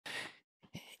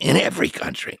in every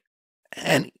country.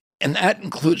 And that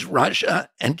includes Russia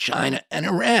and China and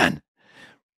Iran.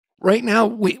 Right now,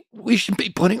 we should be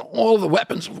putting all the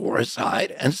weapons of war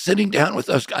aside and sitting down with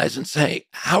those guys and say,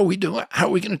 how are we doing? How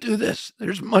are we going to do this?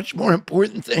 There's much more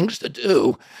important things to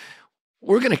do.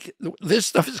 This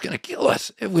stuff is going to kill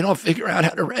us if we don't figure out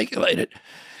how to regulate it.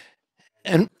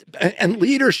 And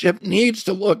leadership needs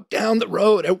to look down the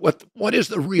road at what is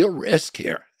the real risk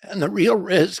here. And the real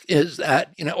risk is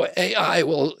that, AI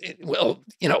will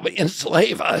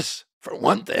enslave us, for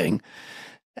one thing,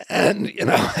 and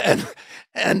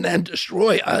then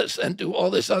destroy us and do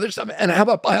all this other stuff. And how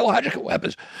about biological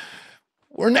weapons?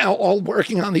 We're now all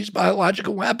working on these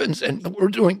biological weapons, and we're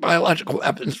doing biological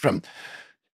weapons for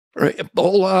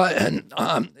Ebola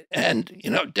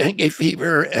and dengue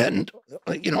fever and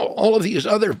all of these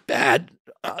other bad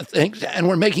things, and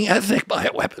we're making ethnic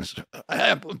bioweapons,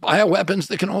 bioweapons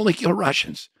that can only kill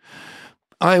Russians,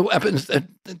 bioweapons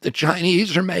that the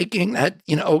Chinese are making that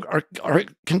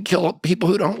can kill people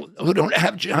who don't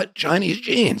have Chinese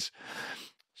genes.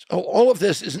 So all of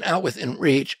this is now within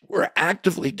reach. We're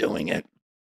actively doing it.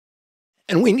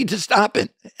 And we need to stop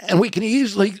it. And we can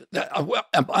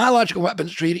a biological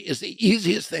weapons treaty is the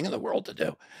easiest thing in the world to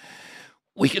do.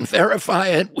 We can verify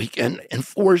it, we can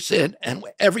enforce it, and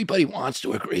everybody wants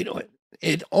to agree to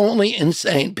it. Only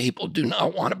insane people do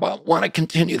not want to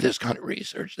continue this kind of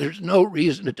research. There's no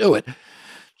reason to do it.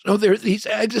 So there are these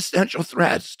existential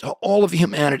threats to all of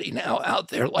humanity now out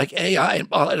there, like AI and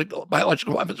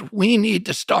biological weapons. We need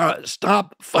to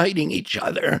stop fighting each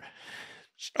other,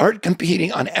 start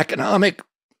competing on economic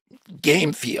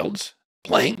playing fields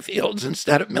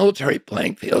instead of military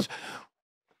playing fields,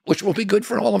 which will be good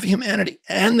for all of humanity.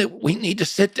 And that we need to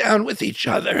sit down with each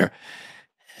other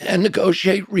and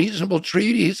negotiate reasonable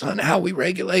treaties on how we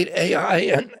regulate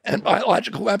AI and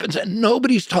biological weapons. And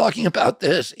nobody's talking about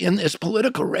this in this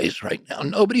political race right now.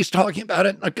 Nobody's talking about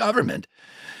it in the government.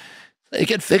 They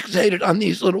get fixated on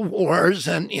these little wars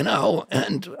and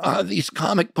these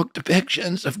comic book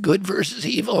depictions of good versus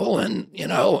evil. And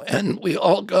we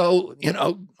all go,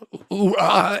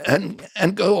 hoorah,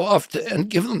 and go off and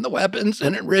give them the weapons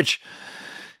and enrich,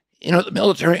 the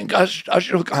military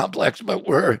industrial complex. But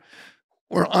we're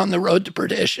on the road to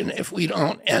perdition if we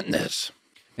don't end this.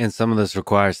 And some of this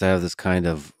requires to have this kind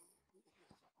of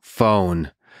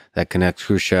phone that connects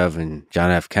Khrushchev and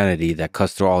John F. Kennedy that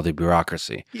cuts through all the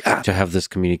bureaucracy. Yeah. To have this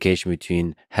communication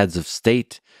between heads of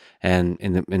state and,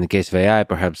 in the case of AI,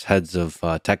 perhaps heads of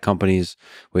tech companies,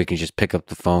 where you can just pick up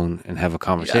the phone and have a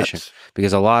conversation. Yes.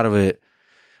 Because a lot of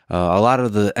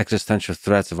the existential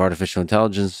threats of artificial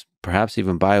intelligence, perhaps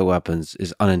even bioweapons,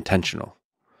 is unintentional.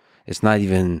 It's not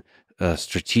even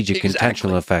strategic,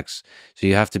 intentional effects. So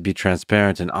you have to be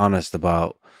transparent and honest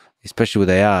about, especially with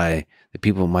AI, that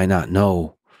people might not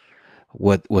know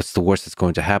what's the worst that's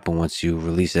going to happen once you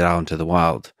release it out into the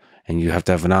wild. And you have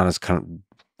to have an honest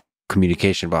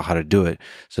communication about how to do it,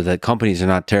 so that companies are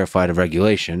not terrified of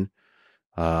regulation,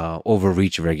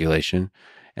 overreach of regulation.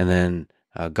 And then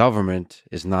government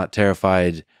is not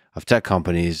terrified of tech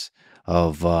companies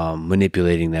of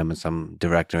manipulating them in some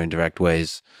direct or indirect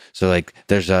ways. So like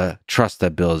there's a trust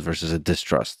that builds versus a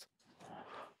distrust.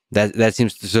 That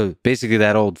seems so basically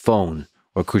that old phone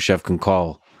where Khrushchev can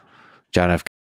call John F.